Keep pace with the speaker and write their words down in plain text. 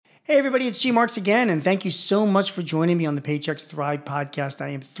Hey, everybody, it's G Marks again, and thank you so much for joining me on the Paychecks Thrive podcast. I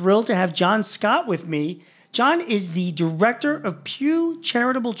am thrilled to have John Scott with me. John is the director of Pew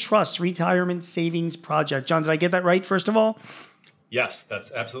Charitable Trust Retirement Savings Project. John, did I get that right, first of all? Yes,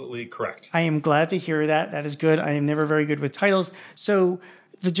 that's absolutely correct. I am glad to hear that. That is good. I am never very good with titles. So,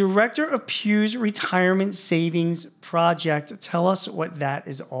 the director of Pew's Retirement Savings Project, tell us what that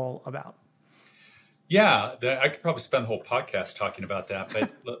is all about. Yeah, I could probably spend the whole podcast talking about that,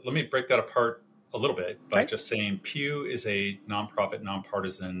 but let me break that apart a little bit by just saying Pew is a nonprofit,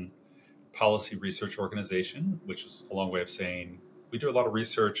 nonpartisan policy research organization, which is a long way of saying we do a lot of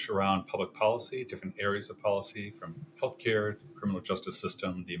research around public policy, different areas of policy, from healthcare, criminal justice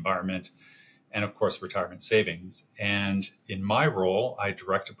system, the environment, and of course, retirement savings. And in my role, I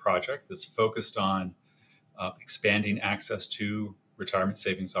direct a project that's focused on expanding access to retirement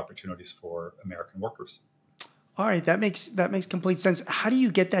savings opportunities for American workers. All right, that makes complete sense. How do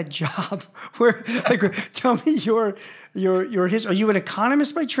you get that job? Tell me your history. Are you an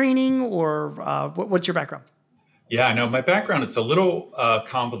economist by training, or what's your background? Yeah, no, my background is a little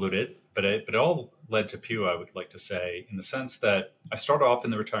convoluted, but it all led to Pew, I would like to say, in the sense that I started off in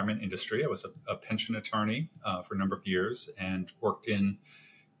the retirement industry. I was a pension attorney for a number of years and worked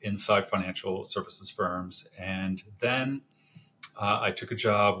inside financial services firms, and then I took a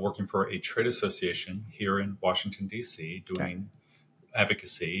job working for a trade association here in Washington, D.C., doing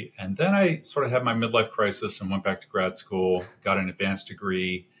advocacy. And then I sort of had my midlife crisis and went back to grad school, got an advanced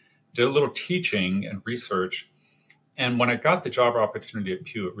degree, did a little teaching and research. And when I got the job opportunity at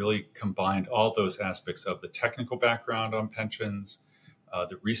Pew, it really combined all those aspects of the technical background on pensions,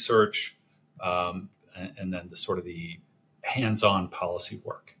 the research, and then the sort of the hands-on policy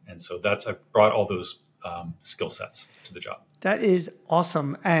work. And so I brought all those skill sets to the job. That is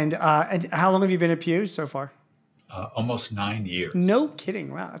awesome. And how long have you been at Pew so far? Almost 9 years. No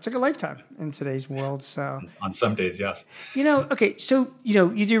kidding. Wow. That's like a lifetime in today's world. So on some days, yes. Okay. So,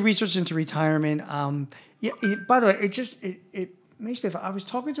 you do research into retirement. By the way, it makes me, I was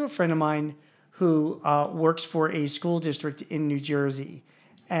talking to a friend of mine who works for a school district in New Jersey,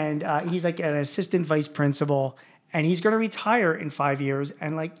 and he's like an assistant vice principal, and he's going to retire in 5 years.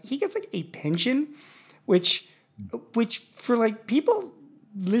 And like, he gets like a pension, which for like people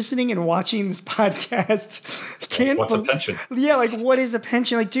listening and watching this podcast can't. What's a pension? Yeah, like what is a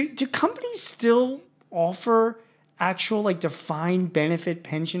pension? Like, do companies still offer actual like defined benefit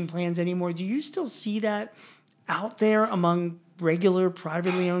pension plans anymore? Do you still see that out there among regular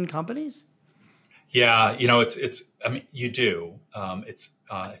privately owned companies? Yeah, it's. I mean, you do. It's.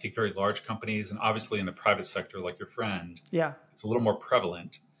 I think very large companies, and obviously in the private sector, like your friend. Yeah, it's a little more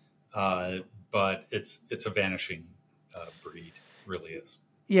prevalent. But it's a vanishing breed, really is.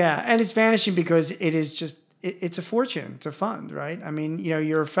 Yeah, and it's vanishing because it is just it's a fortune to fund, right? I mean,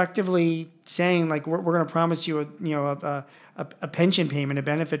 you're effectively saying like we're going to promise you a pension payment, a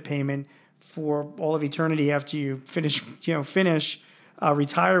benefit payment for all of eternity after you finish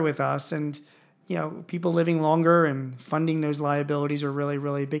retire with us, and people living longer and funding those liabilities are really,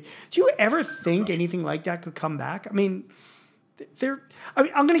 really big. Do you ever think anything like that could come back? I mean,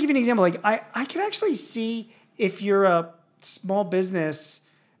 I'm going to give you an example. Like I can actually see if you're a small business,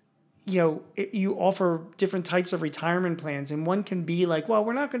 you offer different types of retirement plans, and one can be like, well,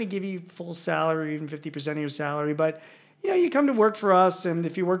 we're not going to give you full salary, even 50% of your salary, but you come to work for us, and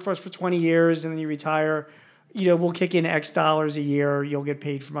if you work for us for 20 years and then you retire, we'll kick in X dollars a year. You'll get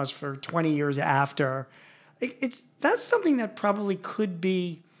paid from us for 20 years after. That's something that probably could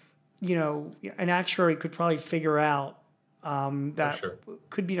be, an actuary could probably figure out. That sure.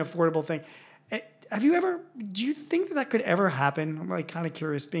 Could be an affordable thing. Do you think that could ever happen? I'm like kind of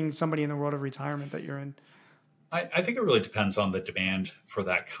curious, being somebody in the world of retirement that you're in. I think it really depends on the demand for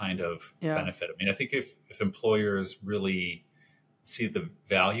that kind of benefit. I mean, I think if employers really see the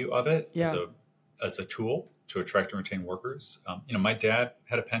value of it as a tool to attract and retain workers. My dad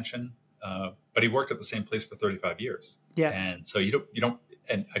had a pension, but he worked at the same place for 35 years. Yeah. And so you don't,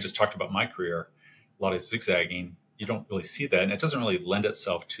 and I just talked about my career, a lot of zigzagging. You don't really see that, and it doesn't really lend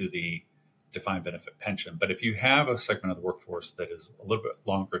itself to the defined benefit pension. But if you have a segment of the workforce that is a little bit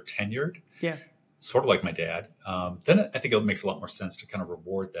longer tenured, sort of like my dad, then I think it makes a lot more sense to kind of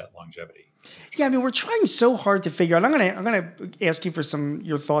reward that longevity. Yeah, I mean, we're trying so hard to figure out. I'm gonna ask you for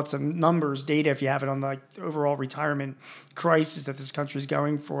your thoughts on numbers, data, if you have it, on the overall retirement crisis that this country is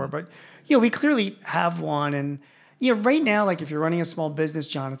going for. But we clearly have one, and right now, like if you're running a small business,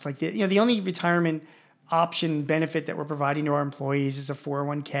 John, it's like the only retirement option benefit that we're providing to our employees is a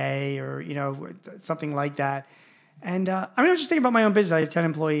 401k or something like that. And I was just thinking about my own business. I have 10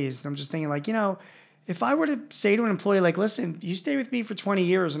 employees. And I'm just thinking like, if I were to say to an employee, like, listen, you stay with me for 20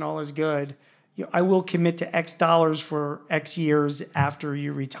 years and all is good, I will commit to X dollars for X years after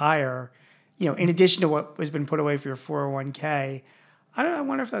you retire, in addition to what has been put away for your 401k. I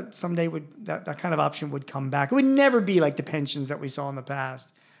wonder if that someday that kind of option would come back. It would never be like the pensions that we saw in the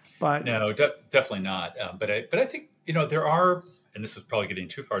past. But no, definitely not. But I think, there are, and this is probably getting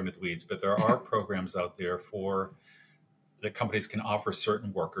too far into the weeds, but there are programs out there for that companies can offer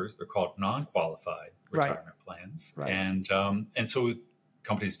certain workers. They're called non-qualified retirement plans. Right. And so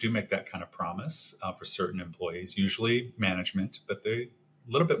companies do make that kind of promise for certain employees, usually management, but they're a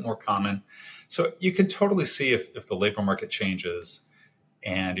little bit more common. So you can totally see if the labor market changes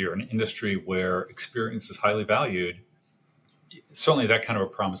and you're in an industry where experience is highly valued, certainly that kind of a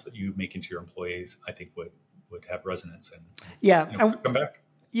promise that you make into your employees, I think would have resonance and come back.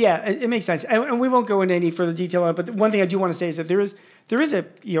 Yeah, it makes sense, and we won't go into any further detail on it. But one thing I do want to say is that there is a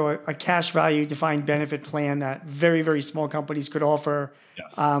cash value defined benefit plan that very, very small companies could offer,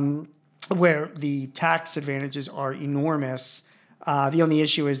 Yes. Where the tax advantages are enormous. The only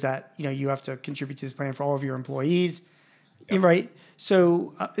issue is that you have to contribute to this plan for all of your employees, right?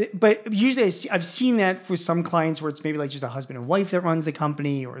 So, but usually I've seen that with some clients where it's maybe like just a husband and wife that runs the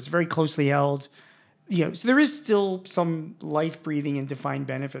company, or it's very closely held. So there is still some life breathing and defined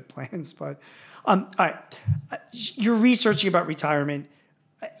benefit plans. But all right, you're researching about retirement.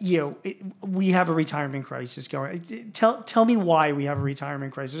 We have a retirement crisis going. Tell me why we have a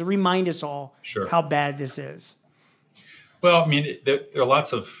retirement crisis. Remind us all how bad this is. Well, I mean, there are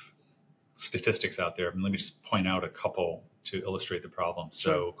lots of statistics out there. Let me just point out a couple to illustrate the problem.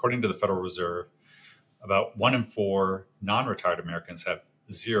 So according to the Federal Reserve, about 1 in 4 non-retired Americans have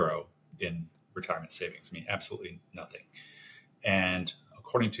zero in retirement savings. I mean, absolutely nothing. And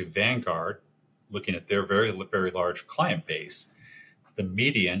according to Vanguard, looking at their very, very large client base, the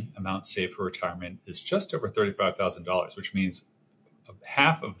median amount saved for retirement is just over $35,000, which means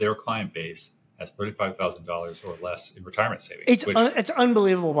half of their client base has $35,000 or less in retirement savings. It's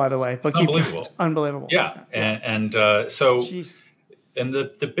unbelievable, by the way. But it's unbelievable. It's unbelievable. Yeah. And so... Jeez. And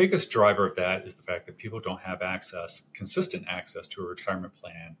the biggest driver of that is the fact that people don't have consistent access to a retirement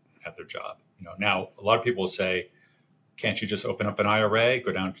plan at their job. Now a lot of people will say, can't you just open up an IRA,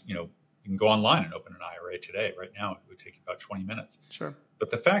 go down, you can go online and open an IRA today. Right now, it would take you about 20 minutes. Sure.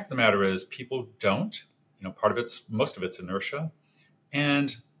 But the fact of the matter is people don't, most of it's inertia.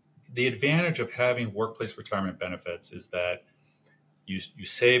 And the advantage of having workplace retirement benefits is that you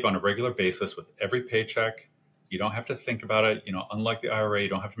save on a regular basis with every paycheck. You don't have to think about it. Unlike the IRA, you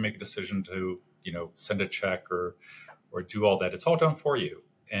don't have to make a decision to, send a check or do all that. It's all done for you.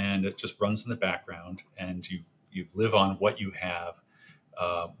 And it just runs in the background, and you live on what you have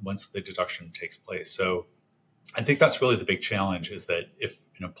once the deduction takes place. So I think that's really the big challenge, is that if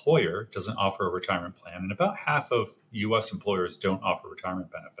an employer doesn't offer a retirement plan, and about half of U.S. employers don't offer retirement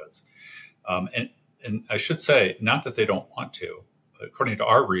benefits, and I should say, not that they don't want to. According to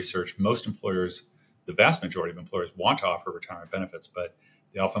our research, most employers, the vast majority of employers, want to offer retirement benefits, but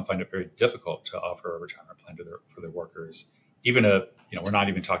they often find it very difficult to offer a retirement plan for their workers. Even we're not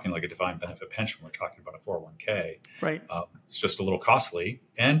even talking like a defined benefit pension. We're talking about a 401k. Right. It's just a little costly,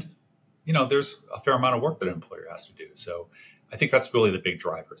 and there's a fair amount of work that an employer has to do. So I think that's really the big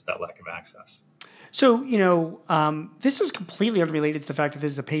driver, is that lack of access. So, this is completely unrelated to the fact that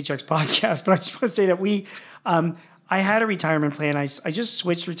this is a Paychex podcast, but I just want to say that I had a retirement plan. I just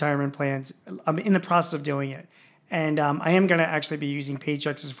switched retirement plans. I'm in the process of doing it. And I am going to actually be using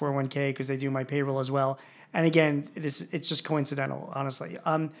Paychex's 401k because they do my payroll as well. And again, it's just coincidental, honestly.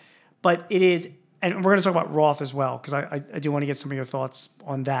 But it is, and we're going to talk about Roth as well, because I do want to get some of your thoughts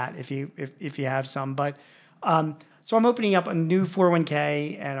on that if you have some. But so I'm opening up a new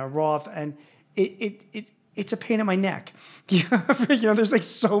 401k and a Roth, and it's a pain in my neck. There's like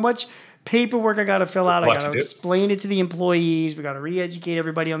so much paperwork I got to fill out. I got to explain it to the employees. We got to re-educate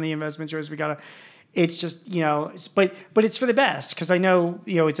everybody on the investment choice. It's just, but it's for the best, because I know,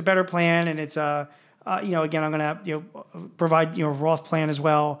 it's a better plan, and it's again, I'm going to provide, a Roth plan as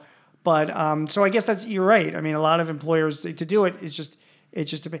well. But so I guess you're right. I mean, a lot of employers, to do it, it's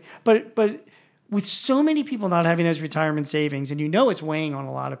just a bit, but with so many people not having those retirement savings, and it's weighing on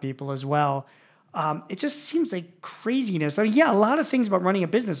a lot of people as well. It just seems like craziness. I mean, yeah, a lot of things about running a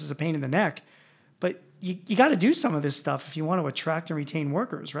business is a pain in the neck, but you got to do some of this stuff if you want to attract and retain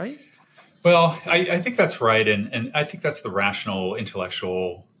workers, right? Well, I think that's right. And I think that's the rational,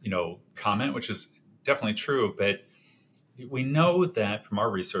 intellectual, comment, which is definitely true. But we know that from our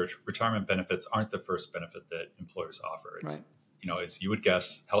research, retirement benefits aren't the first benefit that employers offer. It's, right. As you would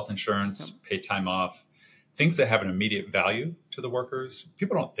guess, health insurance, paid time off, things that have an immediate value to the workers.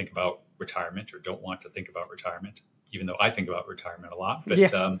 People don't think about retirement or don't want to think about retirement, even though I think about retirement a lot.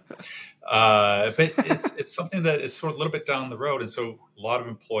 Yeah. But it's something that it's sort of a little bit down the road, and so a lot of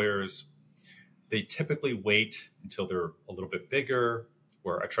employers, they typically wait until they're a little bit bigger,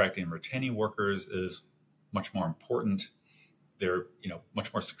 where attracting and retaining workers is much more important. They're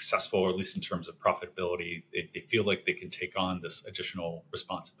much more successful, or at least in terms of profitability. They feel like they can take on this additional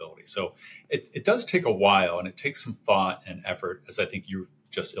responsibility. So it does take a while, and it takes some thought and effort, as I think you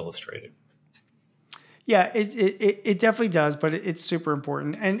just illustrated. Yeah, it definitely does, but it's super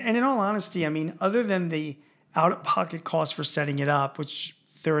important. And in all honesty, I mean, other than the out-of-pocket cost for setting it up, which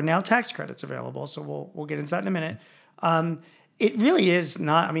there are now tax credits available, so we'll get into that in a minute. It really is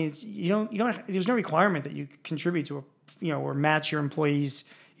not. I mean, you don't. There's no requirement that you contribute to or match your employees.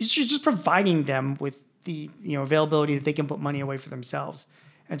 You're just providing them with the availability that they can put money away for themselves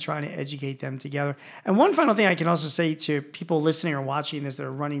and trying to educate them together. And one final thing I can also say to people listening or watching this that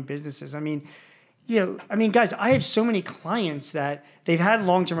are running businesses, guys, I have so many clients that they've had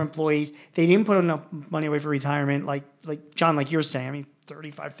long-term employees. They didn't put enough money away for retirement, like John, like you're saying. I mean,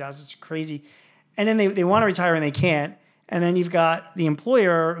 $35,000 is crazy. And then they want to retire and they can't. And then you've got the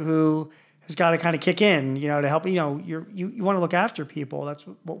employer who has got to kind of kick in, to help. You want to look after people. That's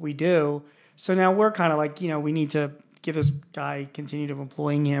what we do. So now we're kind of like, we need to give this guy, continue to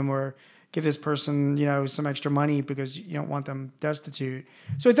employing him, or give this person, some extra money because you don't want them destitute.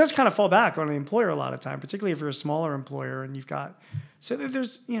 So it does kind of fall back on the employer a lot of time, particularly if you're a smaller employer and you've got. So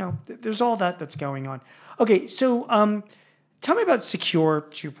there's all that's going on. Okay, so tell me about Secure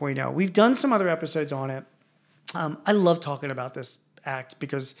 2.0. We've done some other episodes on it. I love talking about this act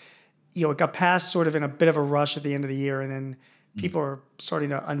because, it got passed sort of in a bit of a rush at the end of the year, and then people are starting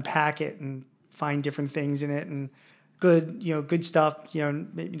to unpack it and find different things in it, and good stuff,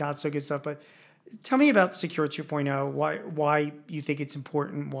 maybe not so good stuff. But tell me about Secure 2.0. Why you think it's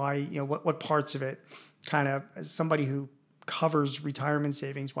important? Why, what parts of it, kind of as somebody who covers retirement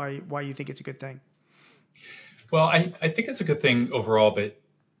savings, why you think it's a good thing? Well, I think it's a good thing overall, but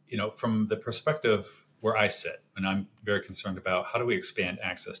from the perspective where I sit, and I'm very concerned about how do we expand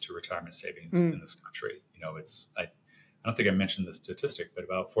access to retirement savings in this country. I don't think I mentioned the statistic, but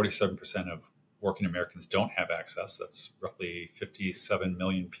about 47% of working Americans don't have access. That's roughly 57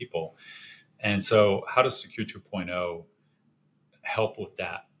 million people. And so how does Secure 2.0 help with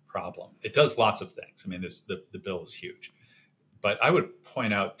that problem? It does lots of things. I mean, the bill is huge. But I would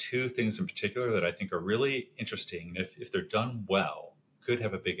point out two things in particular that I think are really interesting. If they're done well, could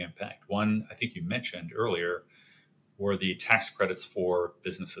have a big impact. One, I think you mentioned earlier, were the tax credits for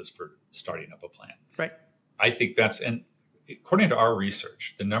businesses for starting up a plan. Right. I think and according to our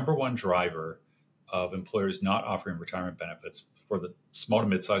research, the number one driver of employers not offering retirement benefits for the small to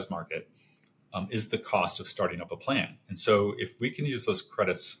mid-sized market is the cost of starting up a plan. And so if we can use those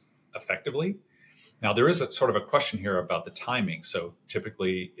credits effectively, now there is a sort of a question here about the timing. So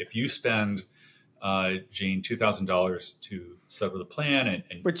typically if you spend, Gene, $2,000 to set up the plan,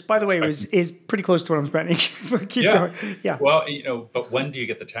 and which, by the way, is pretty close to what I'm spending. Keep going. Yeah. Well, but when do you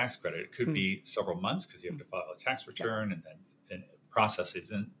get the tax credit? It could be several months because you have to file a tax return and then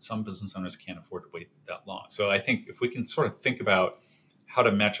processes, and some business owners can't afford to wait that long. So I think if we can sort of think about how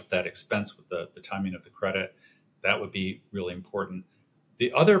to match up that expense with the timing of the credit, that would be really important.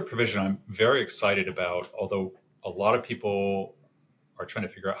 The other provision I'm very excited about, although a lot of people are trying to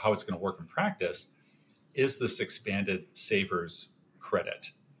figure out how it's going to work in practice, is this expanded savers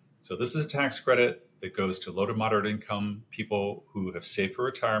credit. So this is a tax credit that goes to low to moderate income people who have saved for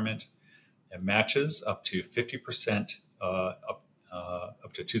retirement. It matches up to 50%, up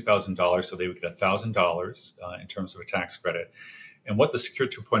to $2,000. So they would get $1,000 in terms of a tax credit. And what the Secure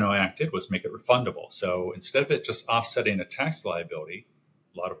 2.0 Act did was make it refundable. So instead of it just offsetting a tax liability,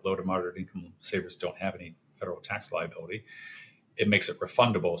 a lot of low to moderate income savers don't have any federal tax liability. It makes it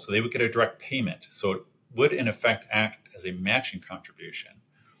refundable. So they would get a direct payment. So it would, in effect, act as a matching contribution.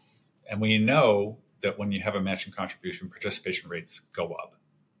 And we know that when you have a matching contribution, participation rates go up.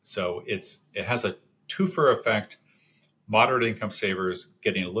 So it has a twofer effect. Moderate income savers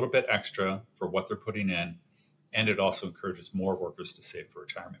getting a little bit extra for what they're putting in, and it also encourages more workers to save for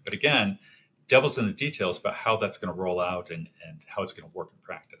retirement. But again, devil's in the details about how that's going to roll out and how it's going to work in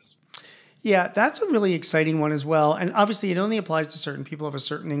practice. Yeah, that's a really exciting one as well. And obviously, it only applies to certain people of a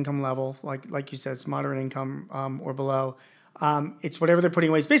certain income level. Like you said, it's moderate income or below. It's whatever they're putting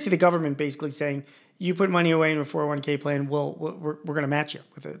away. It's basically the government basically saying, you put money away in a 401k plan, we're going to match you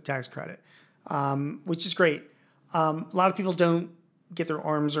with a tax credit, which is great. A lot of people don't get their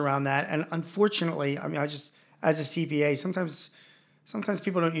arms around that. And unfortunately, I mean, I just, as a CPA, sometimes Sometimes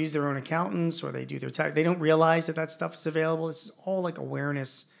people don't use their own accountants or they do their tax. They don't realize that that stuff is available. This is all like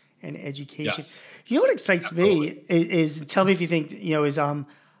awareness and education. Yes, You know what excites me absolutely. is tell me if you think, is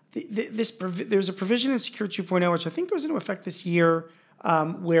there's a provision in Secure 2.0, which I think goes into effect this year,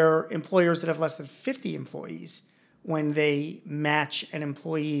 where employers that have less than 50 employees, when they match an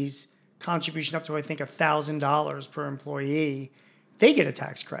employee's contribution up to, I think, $1,000 per employee, they get a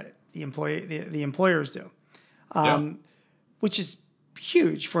tax credit. The employers do, Yeah. which is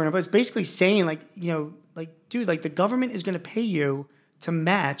huge for an. But it's basically saying like, dude, like the government is going to pay you to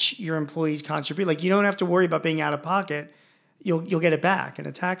match your employee's contribution. Like you don't have to worry about being out of pocket. You'll get it back in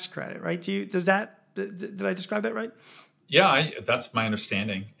a tax credit, right? Did I describe that right? Yeah, that's my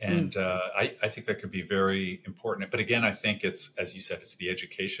understanding, and I think that could be very important. But again, I think it's, as you said, it's the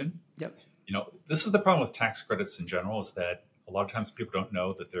education. Yep. This is the problem with tax credits in general, is that a lot of times people don't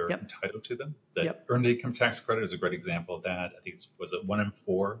know that they're Yep. entitled to them. That Yep. earned income tax credit is a great example of that. I think was it 1 in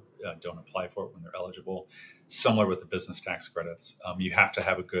 4 don't apply for it when they're eligible. Similar with the business tax credits, you have to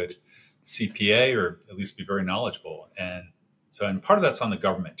have a good CPA or at least be very knowledgeable. And part of that's on the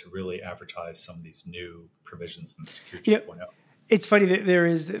government to really advertise some of these new provisions in Secure 2.0. It's funny that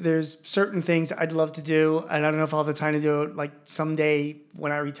there's certain things I'd love to do, and I don't know if I'll have the time to do it. Like someday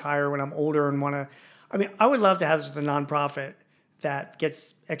when I retire, when I'm older and want to, I would love to have just a nonprofit that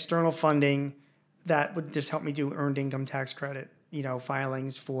gets external funding that would just help me do earned income tax credit,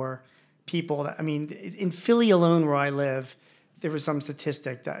 filings for people that, in Philly alone where I live, there was some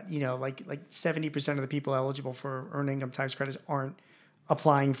statistic that, like 70% of the people eligible for earned income tax credits aren't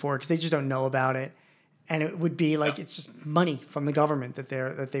applying for it because they just don't know about it. And it would be like, it's just money from the government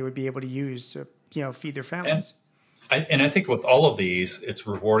that they would be able to use to, feed their families. And I think with all of these, it's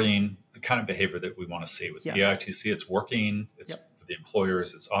rewarding the kind of behavior that we want to see. With Yes. the EITC, it's working. It's Yep. for the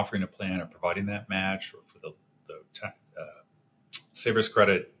employers. It's offering a plan or providing that match, or for the savers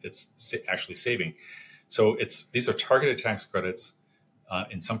credit, it's actually saving. So these are targeted tax credits.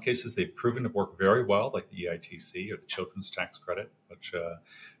 In some cases, they've proven to work very well, like the EITC or the children's tax credit, which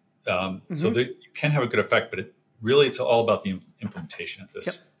so you can have a good effect, but it's all about the implementation at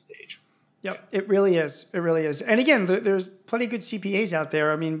this stage. Yep, it really is. It really is. And again, there's plenty of good CPAs out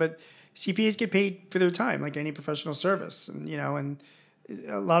there. But CPAs get paid for their time, like any professional service. And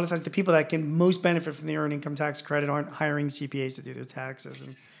a lot of times the people that can most benefit from the earned income tax credit aren't hiring CPAs to do their taxes.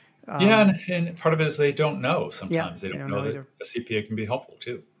 And and part of it is they don't know. Sometimes they don't know that either. a CPA can be helpful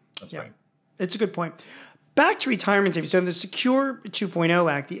too. That's right. It's a good point. Back to retirement savings. So in the Secure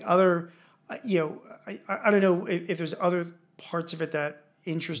 2.0 Act, the other, I don't know if there's other parts of it that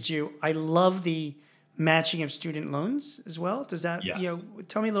interest you. I love the matching of student loans as well. Does that, Yes.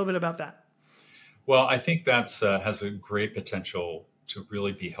 Tell me a little bit about that. Well, I think that's has a great potential to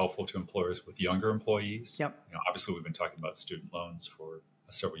really be helpful to employers with younger employees. Yep. Obviously, we've been talking about student loans for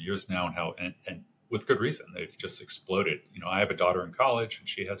several years now, and how and with good reason they've just exploded. I have a daughter in college, and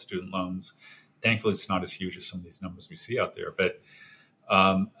she has student loans. Thankfully, it's not as huge as some of these numbers we see out there, but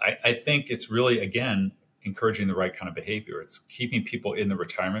I think it's really, again, encouraging the right kind of behavior. It's keeping people in the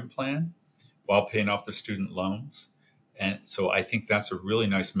retirement plan while paying off their student loans. And so I think that's a really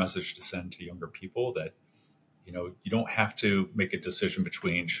nice message to send to younger people, that, you don't have to make a decision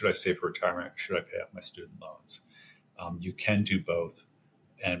between, should I save for retirement or should I pay off my student loans? You can do both.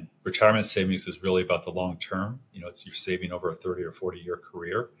 And retirement savings is really about the long term. You're saving over a 30 or 40-year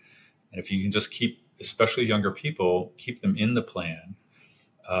career. And if you can just keep, especially younger people, keep them in the plan,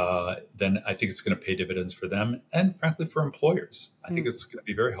 then I think it's going to pay dividends for them and, frankly, for employers. I think it's going to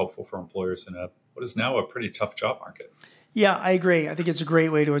be very helpful for employers in what is now a pretty tough job market. Yeah, I agree. I think it's a great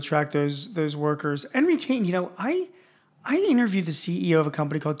way to attract those workers and retain. I interviewed the CEO of a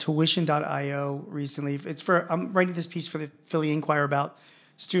company called Tuition.io recently. I'm writing this piece for the Philly Inquirer about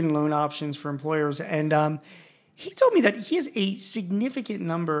student loan options for employers, and he told me that he has a significant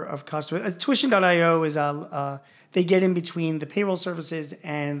number of customers. Tuition.io is they get in between the payroll services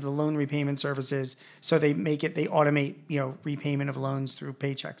and the loan repayment services, so they automate repayment of loans through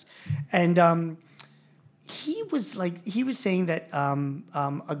paychecks, and he was saying that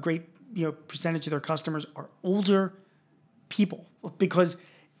a great percentage of their customers are older people, because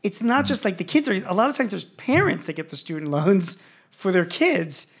it's not just like the kids are. A lot of times there's parents that get the student loans for their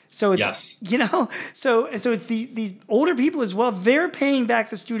kids. So it's, so it's these older people as well. They're paying back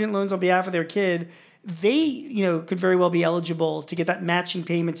the student loans on behalf of their kid. They, could very well be eligible to get that matching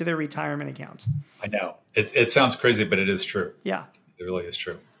payment to their retirement accounts. I know it sounds crazy, but it is true. Yeah, it really is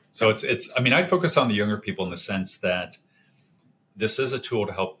true. So I focus on the younger people in the sense that this is a tool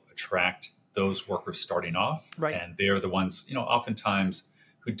to help attract those workers starting off. Right. And they are the ones, oftentimes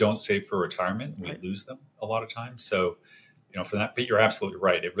who don't save for retirement. We lose them a lot of times. So for that. But you're absolutely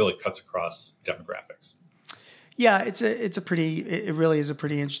right. It really cuts across demographics. Yeah, it really is a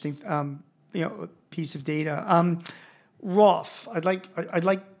pretty interesting piece of data. Roth, I'd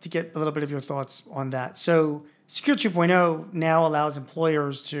like to get a little bit of your thoughts on that. So Secure 2.0 now allows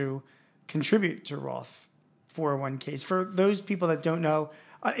employers to contribute to Roth 401ks. For those people that don't know,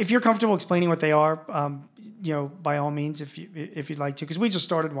 if you're comfortable explaining what they are, by all means, if you'd like to, because we just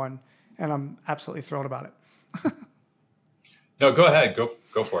started one, and I'm absolutely thrilled about it. No, go ahead. Go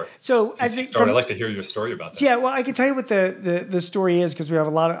for it. So I'd like to hear your story about that. Yeah, well, I can tell you what the story is, because we have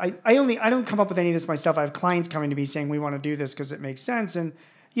a lot of. I don't come up with any of this myself. I have clients coming to me saying we want to do this because it makes sense. And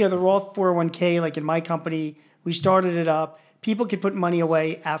the Roth 401k, like in my company, we started it up. People could put money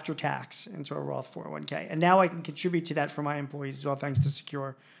away after tax into a Roth 401k, and now I can contribute to that for my employees as well, thanks to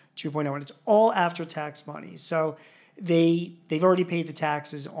Secure 2.0, and it's all after tax money. So they've already paid the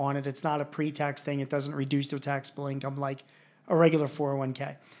taxes on it. It's not a pre-tax thing. It doesn't reduce their taxable income like a regular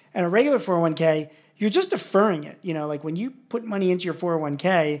 401k. And a regular 401k, you're just deferring it. Like when you put money into your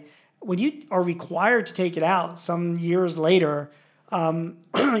 401k, when you are required to take it out some years later, you're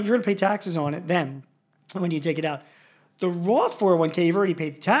going to pay taxes on it then when you take it out. The Roth 401k, you've already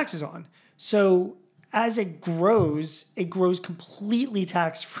paid the taxes on. So as it grows completely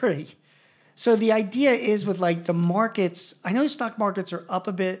tax-free. So the idea is with like the markets, I know stock markets are up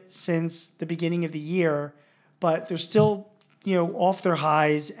a bit since the beginning of the year, but they're still off their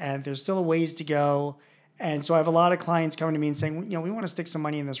highs, and there's still a ways to go. And so I have a lot of clients coming to me and saying, we want to stick some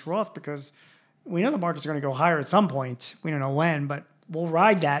money in this Roth because we know the markets are going to go higher at some point. We don't know when, but we'll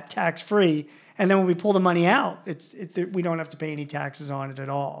ride that tax-free. And then when we pull the money out, we don't have to pay any taxes on it at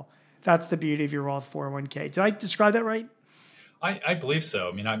all. That's the beauty of your Roth 401k. Did I describe that right? I believe so.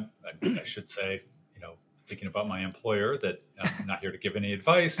 I mean, I should say, thinking about my employer, that I'm not here to give any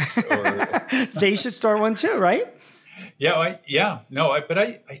advice. Or they should start one too, right? But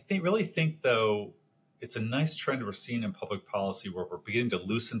I really think though, it's a nice trend we're seeing in public policy where we're beginning to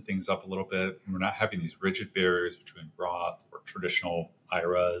loosen things up a little bit. And we're not having these rigid barriers between Roth or traditional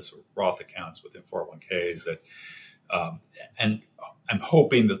IRAs or Roth accounts within 401ks. And I'm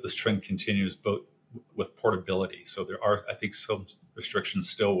hoping that this trend continues both with portability. So there are, I think, some restrictions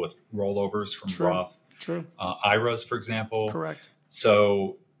still with rollovers from Roth. True. IRAs, for example. Correct.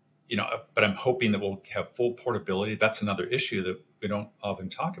 So, but I'm hoping that we'll have full portability. That's another issue that we don't often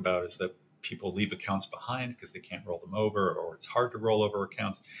talk about, is that people leave accounts behind because they can't roll them over, or it's hard to roll over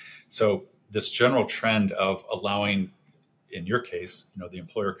accounts. So this general trend of allowing, in your case, the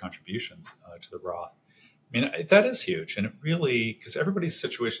employer contributions to the Roth, I mean, that is huge. And it really, because everybody's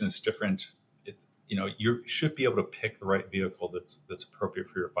situation is different, you should be able to pick the right vehicle that's appropriate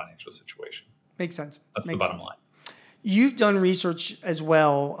for your financial situation. Makes sense. That's the bottom line. You've done research as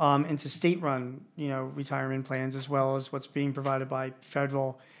well into state-run, retirement plans, as well as what's being provided by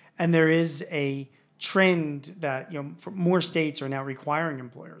federal. And there is a trend that for more states are now requiring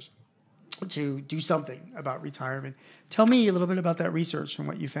employers to do something about retirement. Tell me a little bit about that research and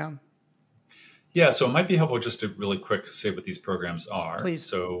what you found. Yeah, so it might be helpful just to really quick say what these programs are. Please.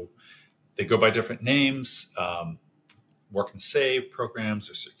 So they go by different names. Work and Save programs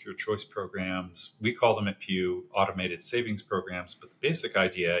or Secure Choice programs. We call them at Pew automated savings programs. But the basic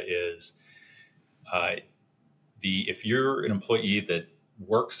idea is if you're an employee that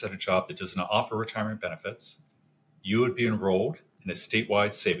works at a job that does not offer retirement benefits, you would be enrolled in a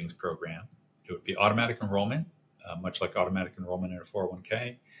statewide savings program. It would be automatic enrollment, much like automatic enrollment in a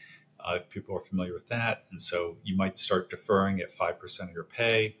 401k, if people are familiar with that. And so you might start deferring at 5% of your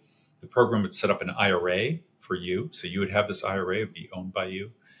pay. The program would set up an IRA for you. So you would have this IRA, it would be owned by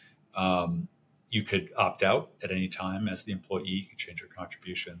you. You could opt out at any time as the employee. You could change your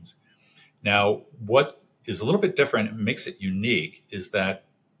contributions. Now, what is a little bit different and makes it unique is that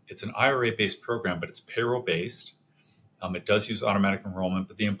it's an IRA-based program, but it's payroll-based. It does use automatic enrollment,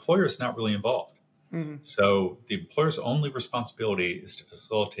 but the employer is not really involved. Mm-hmm. So the employer's only responsibility is to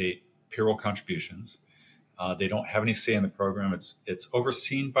facilitate payroll contributions. They don't have any say in the program. It's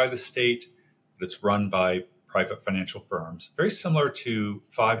overseen by the state, but it's run by private financial firms, very similar to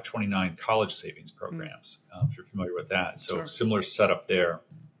 529 college savings programs, if you're familiar with that. So sure. Similar setup there.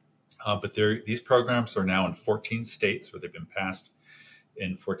 But these programs are now in 14 states, where they've been passed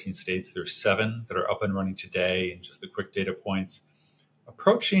in 14 states. There's 7 that are up and running today. And just the quick data points,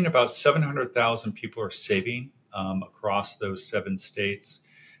 approaching about 700,000 people are saving across those 7 states.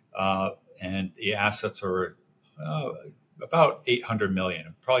 And the assets are about 800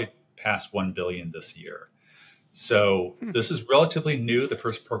 million, probably past 1 billion this year. So this is relatively new. The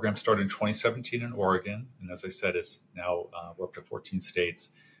first program started in 2017 in Oregon. And as I said, it's now we're up to 14 states.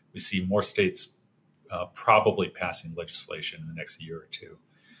 We see more states probably passing legislation in the next year or two.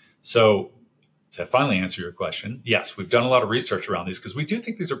 So to finally answer your question, yes, we've done a lot of research around these because we do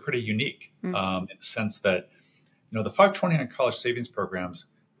think these are pretty unique in the sense that, the 529 college savings programs,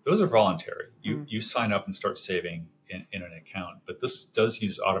 those are voluntary. You sign up and start saving in an account, but this does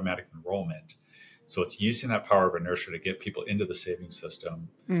use automatic enrollment. So it's using that power of inertia to get people into the savings system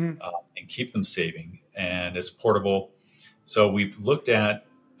and keep them saving, and it's portable. So we've looked at,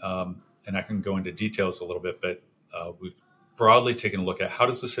 and I can go into details a little bit, but we've broadly taken a look at how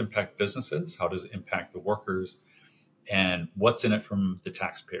does this impact businesses, how does it impact the workers, and what's in it from the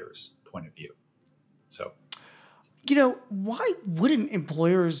taxpayer's point of view. So, why wouldn't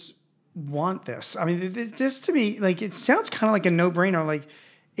employers want this? I mean, this to me, like, it sounds kind of like a no-brainer. Like,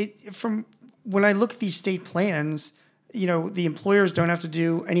 from when I look at these state plans, the employers don't have to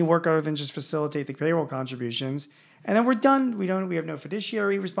do any work other than just facilitate the payroll contributions. And then we're done. We have no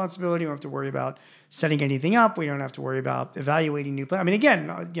fiduciary responsibility. We don't have to worry about setting anything up. We don't have to worry about evaluating new plans. I mean,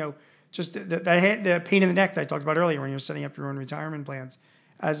 again, just the pain in the neck that I talked about earlier when you're setting up your own retirement plans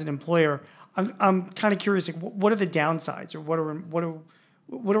as an employer. I'm kind of curious, like, what are the downsides, or what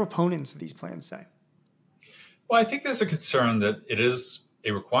do opponents of these plans say? Well, I think there's a concern that it is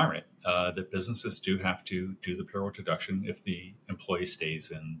a requirement that businesses do have to do the payroll deduction if the employee stays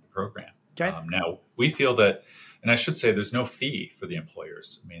in the program. Okay. Now, we feel that, and I should say there's no fee for the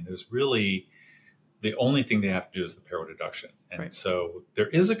employers. I mean, there's really, the only thing they have to do is the payroll deduction. And right. So there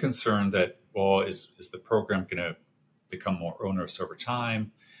is a concern that, well, is the program going to become more onerous over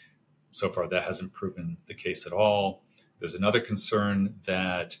time? So far, that hasn't proven the case at all. There's another concern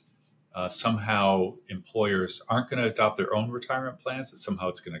that somehow employers aren't going to adopt their own retirement plans, that somehow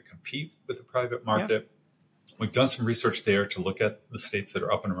it's going to compete with the private market. Yeah. We've done some research there to look at the states that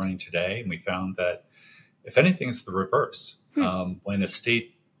are up and running today, and we found that, if anything, it's the reverse. When a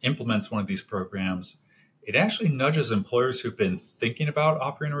state implements one of these programs, it actually nudges employers who've been thinking about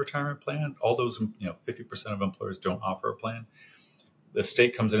offering a retirement plan. All those, 50% of employers don't offer a plan. The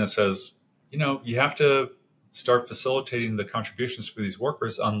state comes in and says, you have to start facilitating the contributions for these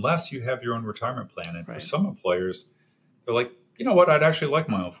workers unless you have your own retirement plan. And right. For some employers, they're like, you know what, I'd actually like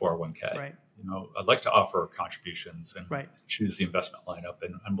my own 401k. Right. I'd like to offer contributions and right. choose the investment lineup,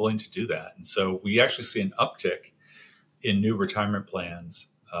 and I'm willing to do that. And so we actually see an uptick in new retirement plans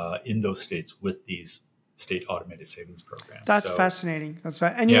in those states with these state automated savings programs. That's fascinating.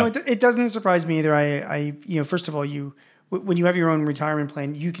 And it doesn't surprise me either. I first of all, when you have your own retirement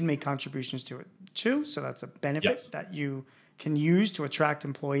plan, you can make contributions to it too. So that's a benefit that you can use to attract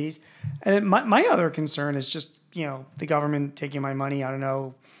employees. And then my other concern is just, the government taking my money. I don't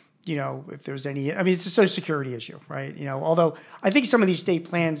know, if there's any, I mean, it's a Social Security issue, right? Although I think some of these state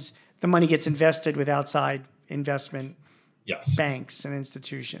plans, the money gets invested with outside investment banks and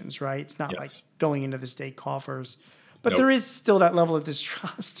institutions, right? It's not like going into the state coffers. But there is still that level of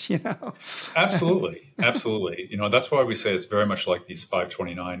distrust, Absolutely. That's why we say it's very much like these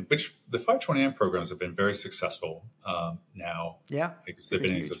 529, which the 529 programs have been very successful now. Yeah. Because they've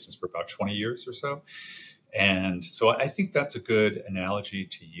been in existence for about 20 years or so. And so I think that's a good analogy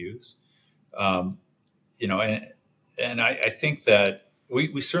to use. And I think that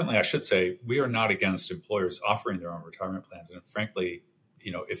we certainly, I should say, we are not against employers offering their own retirement plans. And frankly,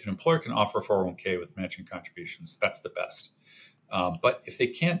 if an employer can offer a 401k with matching contributions, that's the best. But if they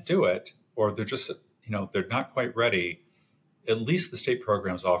can't do it, or they're just, they're not quite ready, at least the state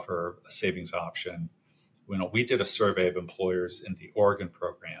programs offer a savings option. We did a survey of employers in the Oregon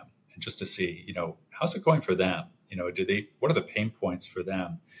program, and just to see, how's it going for them? What are the pain points for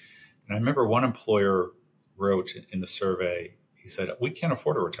them? And I remember one employer wrote in the survey, he said, we can't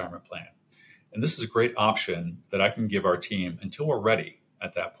afford a retirement plan. And this is a great option that I can give our team until we're ready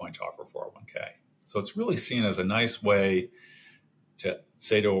at that point to offer 401k. So it's really seen as a nice way to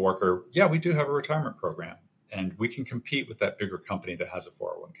say to a worker, yeah, we do have a retirement program, and we can compete with that bigger company that has a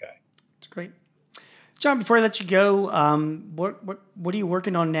 401k. That's great. John, before I let you go, what are you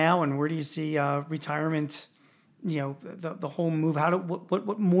working on now, and where do you see retirement, the whole move?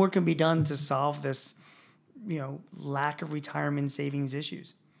 What more can be done to solve this, lack of retirement savings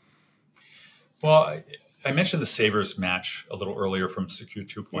issues? Well, I mentioned the Savers Match a little earlier from Secure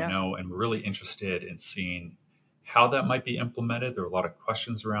 2.0, and we're really interested in seeing how that might be implemented. There are a lot of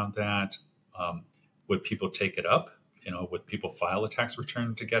questions around that. Would people take it up? Would people file a tax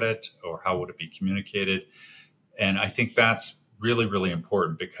return to get it, or how would it be communicated? And I think that's really, really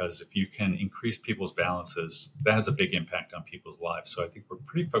important, because if you can increase people's balances, that has a big impact on people's lives. So I think we're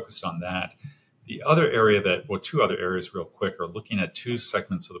pretty focused on that. The other area two other areas real quick are looking at two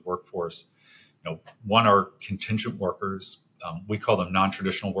segments of the workforce. One are contingent workers, we call them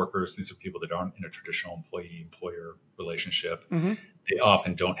non-traditional workers. These are people that aren't in a traditional employee-employer relationship. Mm-hmm. They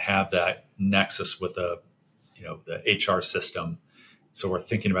often don't have that nexus with the HR system. So we're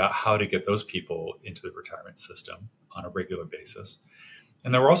thinking about how to get those people into the retirement system on a regular basis.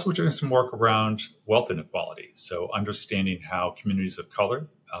 And then we're also doing some work around wealth inequality. So understanding how communities of color,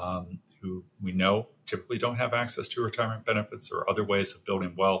 who we know typically don't have access to retirement benefits or other ways of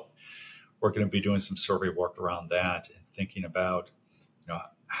building wealth, we're going to be doing some survey work around that and thinking about,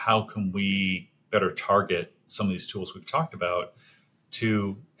 how can we better target some of these tools we've talked about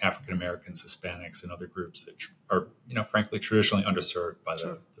to African Americans, Hispanics, and other groups that are, frankly, traditionally underserved by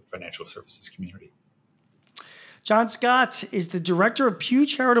the financial services community. John Scott is the director of Pew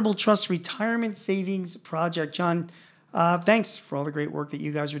Charitable Trust Retirement Savings Project. John, thanks for all the great work that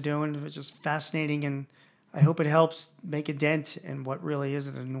you guys are doing. It was just fascinating, and I hope it helps make a dent in what really is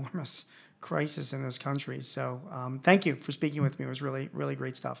an enormous crisis in this country. So thank you for speaking with me. It was really, really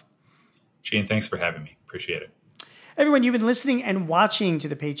great stuff. Gene, thanks for having me. Appreciate it. Everyone, you've been listening and watching to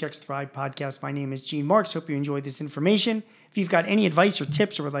the Paychex Thrive podcast. My name is Gene Marks. Hope you enjoyed this information. If you've got any advice or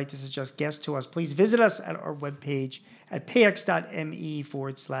tips or would like to suggest guests to us, please visit us at our webpage at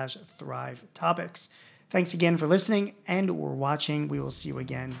payx.me/Thrive Topics. Thanks again for listening and or watching. We will see you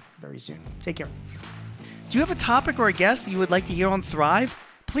again very soon. Take care. Do you have a topic or a guest that you would like to hear on Thrive?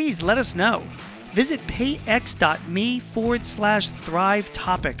 Please let us know. Visit payx.me/Thrive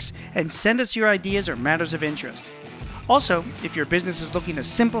Topics and send us your ideas or matters of interest. Also, if your business is looking to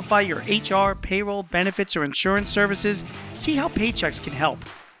simplify your HR, payroll, benefits, or insurance services, see how Paychex can help.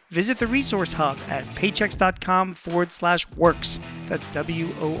 Visit the Resource Hub at paychex.com/works. That's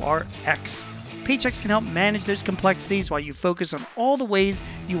WORX. Paychex can help manage those complexities while you focus on all the ways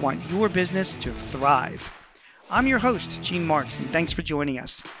you want your business to thrive. I'm your host, Gene Marks, and thanks for joining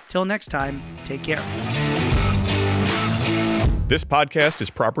us. Till next time, take care. This podcast is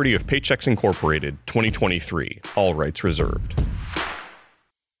property of Paychex Incorporated, 2023. All rights reserved.